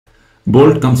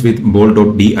Bolt comes with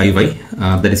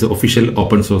Bolt.DIY. That is the official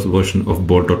open source version of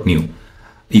Bolt.new.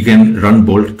 You can run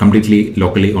Bolt completely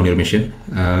locally on your machine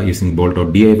using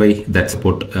Bolt.DIY that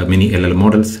support many LLM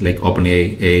models like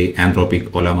OpenAI, Anthropic,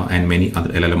 Olama, and many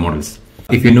other LLM models.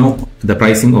 If you know the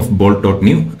pricing of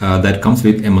Bolt.new, that comes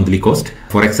with a monthly cost.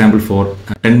 For example, for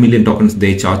 10 million tokens,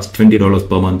 they charge $20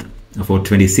 per month. For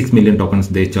 26 million tokens,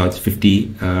 they charge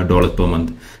 $50 per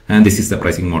month. And this is the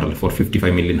pricing model for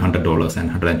 55 million, $100, and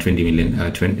 120 million,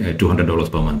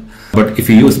 $200 per month. But if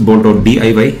you use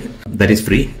Bolt.DIY, that is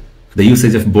free. The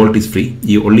usage of Bolt is free.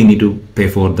 You only need to pay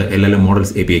for the LLM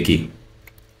models API key.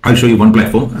 I'll show you one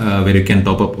platform where you can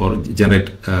top up or generate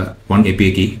one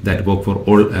API key that work for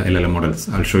all LLM models.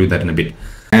 I'll show you that in a bit.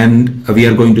 And we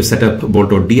are going to set up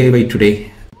Bolt.DIY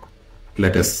today.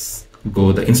 Let us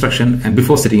go the instruction. And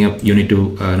before setting up, you need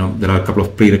to there are a couple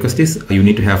of prerequisites. You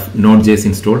need to have Node.js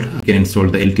installed. You can install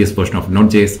the LTS version of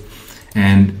Node.js,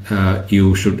 and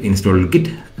you should install Git.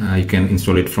 You can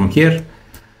install it from here.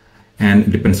 And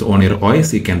it depends on your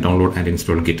OS, you can download and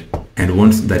install Git. And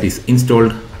once that is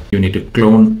installed, you need to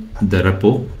clone the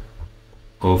repo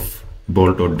of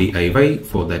Bolt.DIY.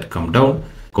 For that, come down,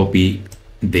 copy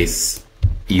this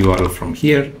URL from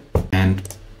here and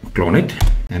clone it.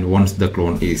 And once the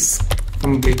clone is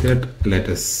completed, let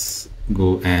us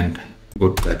go and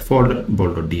go to that folder,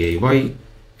 Bolt.DIY,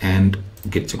 and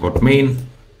git checkout main.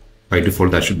 By default,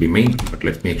 that should be main, but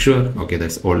let's make sure. Okay,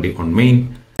 that's already on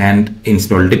main. And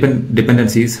install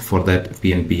dependencies. For that,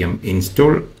 npm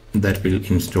install. That will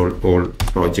install all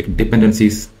project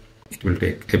dependencies. It will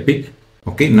take a bit.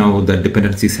 Okay, now the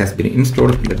dependencies has been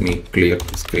installed. Let me clear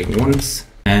the screen once.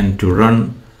 And to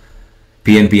run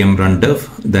npm run dev,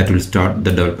 that will start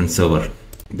the development server.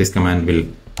 This command will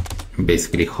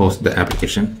basically host the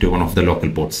application to one of the local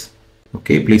ports.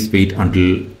 Okay, please wait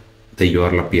until the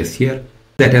URL appears here.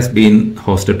 That has been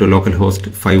hosted to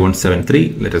localhost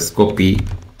 5173. Let us copy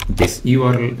this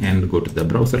URL and go to the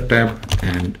browser tab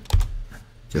and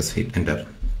just hit enter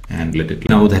and let it.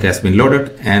 Now that has been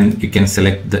loaded, and you can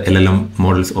select the LLM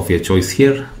models of your choice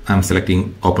here. I'm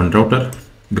selecting OpenRouter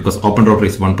because OpenRouter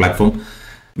is one platform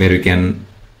where you can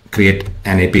create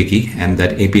an API key, and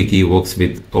that API key works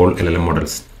with all LLM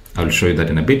models. I'll show you that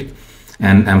in a bit.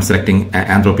 And I'm selecting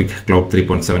Anthropic Claude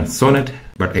 3.7 Sonnet,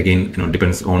 but again,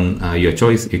 depends on your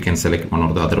choice. You can select one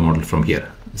or the other model from here.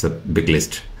 It's a big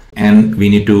list. And we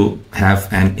need to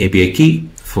have an API key.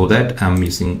 For that, I'm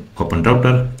using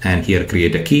OpenRouter, and here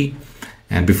create a key.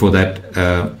 And before that,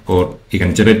 or you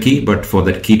can generate key, but for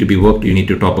that key to be worked, you need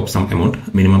to top up some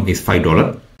amount. Minimum is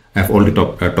 $5. I've already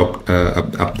topped up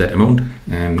that amount,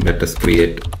 and let us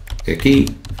create a key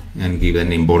and give the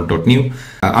name Bolt.new.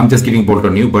 I'm just giving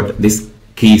Bolt.new, but this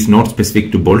key is not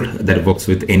specific to Bolt. That works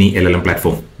with any LLM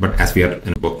platform. But as we are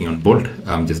working on Bolt,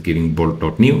 I'm just giving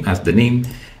Bolt.new as the name,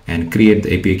 and create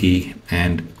the API key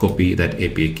and copy that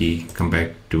API key, come back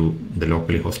to the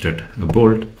locally hosted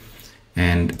Bolt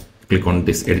and click on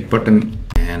this edit button,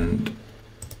 and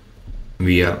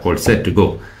we are all set to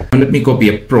go. Now let me copy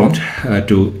a prompt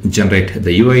to generate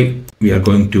the UI. We are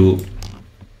going to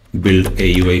build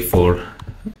a UI for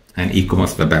an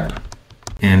e-commerce web app.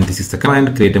 And this is the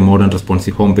command: create a modern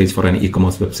responsive homepage for an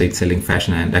e-commerce website selling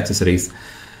fashion and accessories.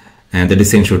 And the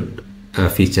design should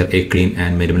feature a clean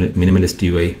and minimalist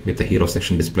UI with the hero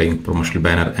section displaying promotional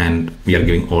banner, and we are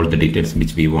giving all the details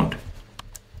which we want.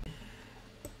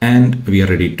 And we are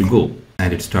ready to go.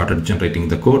 And it started generating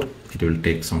the code. It will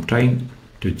take some time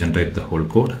to generate the whole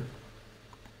code.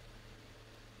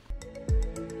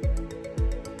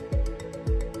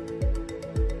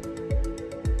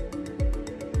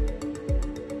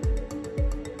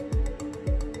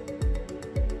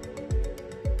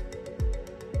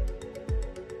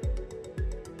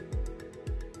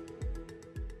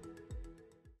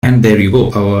 And there you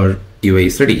go, our UI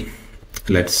is ready.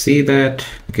 Let's see that.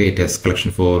 Okay, it has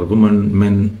collection for women,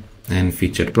 men, and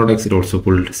featured products. It also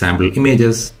pulled sample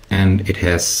images, and it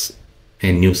has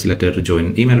a newsletter,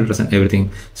 join email address, and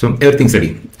everything. So everything's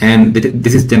ready. And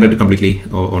this is generated completely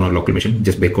on a local machine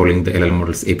just by calling the LLM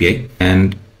models API.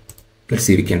 And let's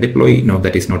see, we can deploy. No,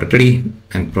 that is not ready.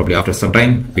 And probably after some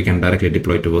time, we can directly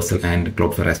deploy to Vercel and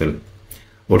Cloudflare as well.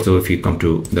 Also, if you come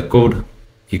to the code,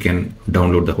 you can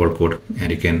download the whole code, and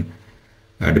you can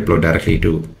deploy directly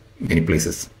to any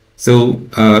places. So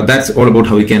that's all about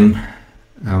how you can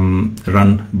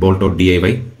run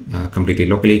Bolt.DIY completely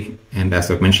locally. And as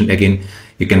I've mentioned again,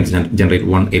 you can generate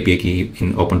one API key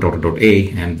in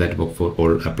OpenRouter.ai, and that works for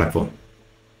all platform.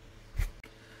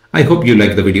 I hope you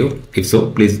liked the video. If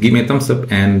so, please give me a thumbs up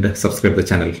and subscribe the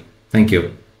channel. Thank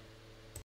you.